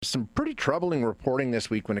some pretty troubling reporting this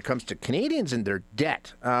week when it comes to Canadians and their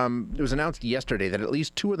debt. It was announced yesterday that at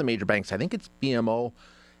least two of the major banks, I think it's BMO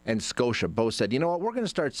and Scotia, both said, you know what, we're going to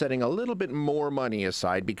start setting a little bit more money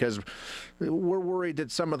aside because we're worried that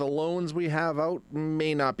some of the loans we have out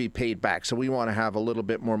may not be paid back. So we want to have a little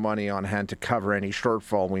bit more money on hand to cover any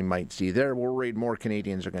shortfall we might see there. We're worried more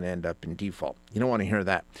Canadians are going to end up in default. You don't want to hear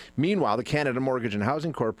that. Meanwhile, the Canada Mortgage and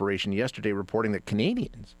Housing Corporation yesterday reporting that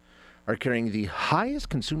Canadians are carrying the highest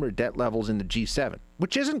consumer debt levels in the G7,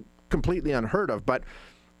 which isn't completely unheard of, but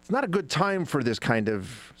it's not a good time for this kind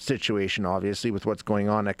of situation, obviously, with what's going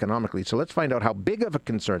on economically. So let's find out how big of a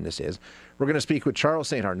concern this is. We're going to speak with Charles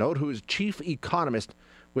St. Arnaud, who is Chief Economist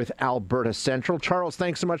with Alberta Central. Charles,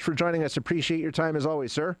 thanks so much for joining us. Appreciate your time as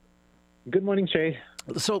always, sir. Good morning, Shay.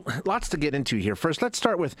 So lots to get into here. First, let's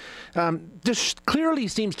start with, this clearly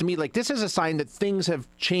seems to me like this is a sign that things have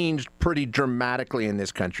changed pretty dramatically in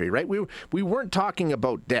this country, right? We weren't talking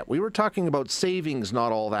about debt. We were talking about savings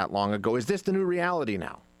not all that long ago. Is this the new reality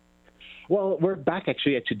now? Well, we're back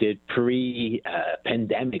actually to the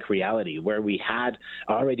pre-pandemic reality where we had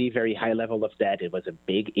already very high level of debt. It was a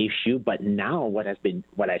big issue, but now what has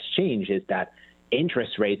changed is that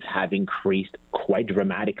interest rates have increased quite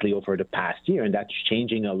dramatically over the past year, and that's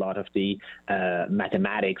changing a lot of the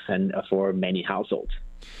mathematics and for many households.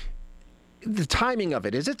 The timing of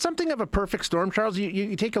it, is it something of a perfect storm, Charles?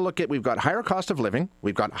 You take a look at, we've got higher cost of living,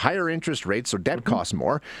 we've got higher interest rates, so debt costs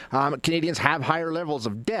more. Canadians have higher levels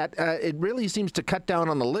of debt. It really seems to cut down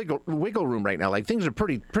on the wiggle room right now. Like, things are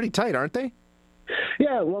pretty tight, aren't they?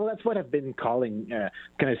 Yeah, well, that's what I've been calling,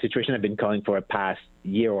 kind of situation I've been calling for a past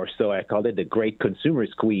year or so. I called it the great consumer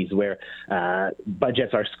squeeze, where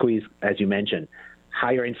budgets are squeezed, as you mentioned.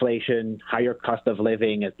 Higher inflation, higher cost of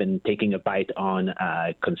living has been taking a bite on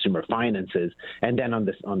consumer finances. And then on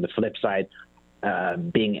the flip side,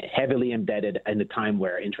 being heavily indebted in a time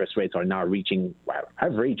where interest rates are now have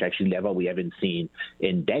reached actually level we haven't seen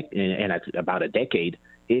in about a decade,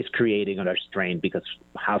 is creating another strain because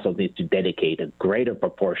households need to dedicate a greater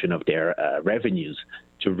proportion of their revenues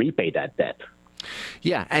to repay that debt.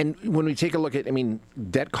 Yeah, and when we take a look at,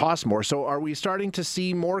 debt costs more. So are we starting to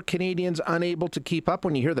see more Canadians unable to keep up?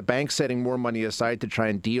 When you hear the banks setting more money aside to try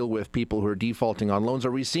and deal with people who are defaulting on loans,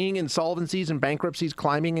 are we seeing insolvencies and bankruptcies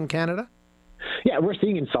climbing in Canada? Yeah, we're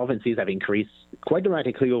seeing insolvencies have increased quite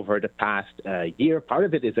dramatically over the past year. Part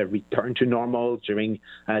of it is a return to normal during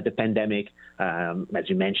the pandemic. As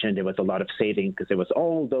you mentioned, there was a lot of saving because there was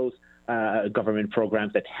all those government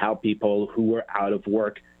programs that help people who were out of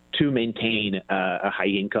work to maintain a high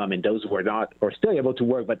income, and those who were not or still able to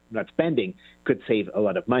work but not spending could save a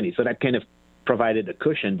lot of money. So that kind of provided a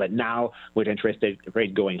cushion. But now with interest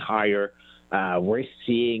rate going higher, we're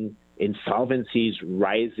seeing insolvencies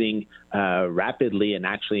rising rapidly, and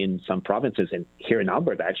actually in some provinces, and here in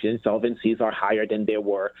Alberta, actually insolvencies are higher than they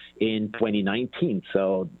were in 2019.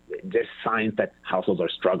 So there's signs that households are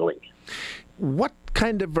struggling. What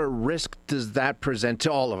kind of a risk does that present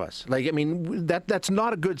to all of us? That's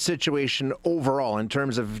not a good situation overall in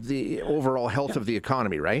terms of the overall health of the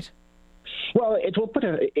economy, right? Well, it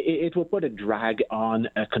will put a drag on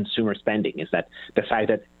consumer spending. Is that the fact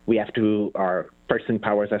that our purchasing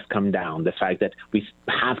powers has come down, the fact that we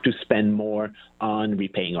have to spend more on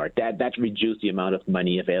repaying our debt, that reduces the amount of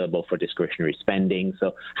money available for discretionary spending.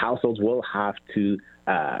 So households will have to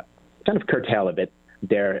kind of curtail a bit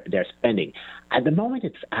their spending. At the moment,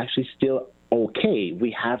 it's actually still okay. We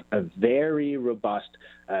have a very robust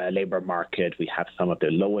labor market. We have some of the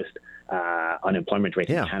lowest unemployment rates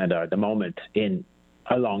in Canada at the moment in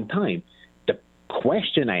a long time. The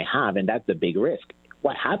question I have, and that's the big risk,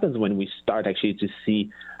 what happens when we start actually to see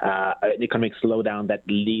an economic slowdown that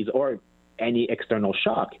leads, or any external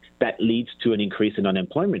shock that leads to an increase in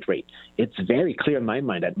unemployment rate? It's very clear in my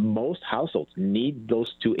mind that most households need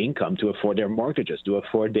those two income to afford their mortgages, to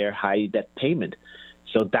afford their high debt payment.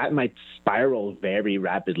 So that might spiral very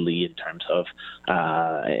rapidly in terms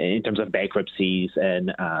of bankruptcies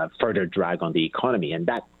and further drag on the economy, and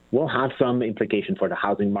that will have some implications for the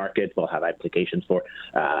housing market. Will have implications for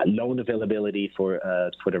loan availability for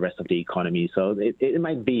the rest of the economy. So it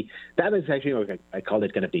might be, that is actually what I call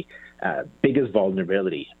it, kind of the biggest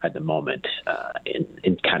vulnerability at the moment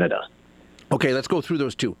in Canada. Okay, let's go through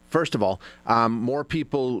those two. First of all, more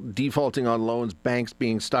people defaulting on loans, banks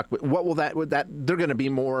being stuck with, what will that they're going to be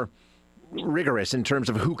more rigorous in terms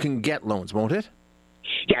of who can get loans, won't it?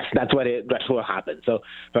 Yes, that's what will happen. So,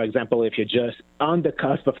 for example, if you're just on the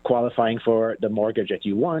cusp of qualifying for the mortgage that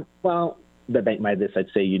you want, well, the bank might decide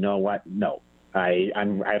to say, you know what, no, I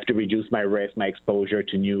have to reduce my risk, my exposure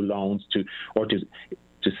to new loans, to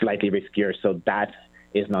slightly riskier. So that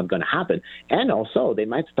is not going to happen. And also, they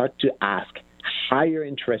might start to ask higher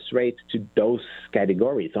interest rates to those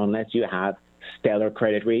categories. Unless you have stellar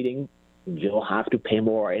credit rating, you'll have to pay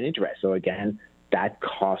more in interest. So again, that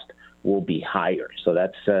cost will be higher. So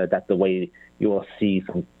that's the way you will see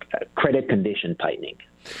some credit condition tightening.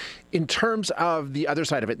 In terms of the other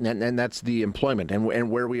side of it, and that's the employment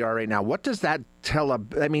and where we are right now, what does that tell?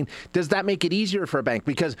 I mean, does that make it easier for a bank?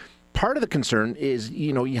 Because part of the concern is,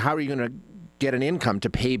 how are you going to get an income to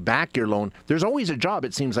pay back your loan? There's always a job,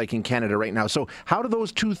 it seems like, in Canada right now. So how do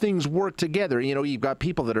those two things work together? You've got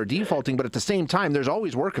people that are defaulting, but at the same time, there's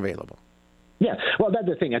always work available. Yeah, well, that's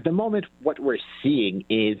the thing. At the moment, what we're seeing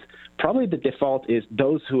is probably the default is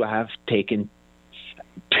those who have taken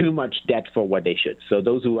too much debt for what they should. So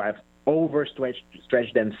those who have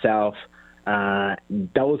overstretched themselves,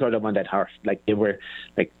 those are the ones that are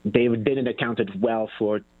they didn't account well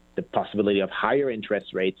for the possibility of higher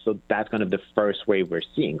interest rates. So that's kind of the first way we're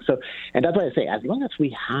seeing. So, and that's why I say, as long as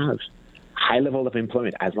we have high level of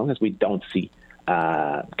employment, as long as we don't see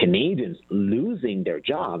Canadians losing their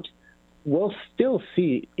jobs, we'll still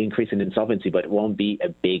see increase in insolvency, but it won't be a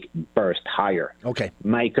big burst higher. Okay.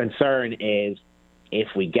 My concern is if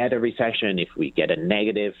we get a recession, if we get a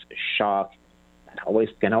negative shock,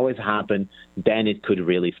 can always happen, then it could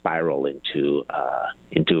really spiral into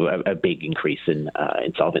a big increase in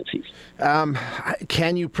insolvencies.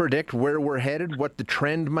 Can you predict where we're headed, what the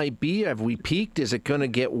trend might be? Have we peaked? Is it going to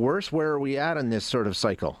get worse? Where are we at in this sort of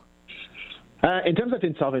cycle? In terms of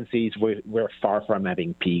insolvencies, we're far from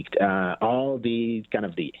having peaked. All the kind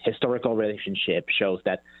of the historical relationship shows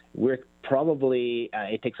that we're probably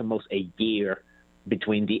it takes almost a year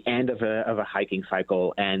between the end of a hiking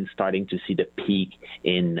cycle and starting to see the peak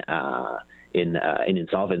in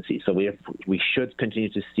insolvency. So we should continue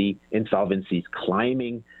to see insolvencies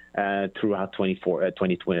climbing throughout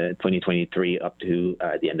 2023 up to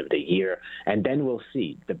the end of the year, and then we'll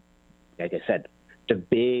see like I said, the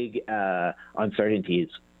big uncertainty is,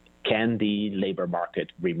 can the labor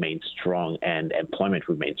market remain strong and employment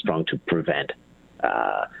remain strong to prevent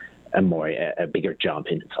a bigger jump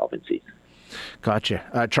in insolvencies?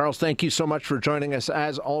 Gotcha. Charles, thank you so much for joining us.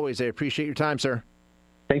 As always, I appreciate your time, sir.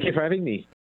 Thank you for having me.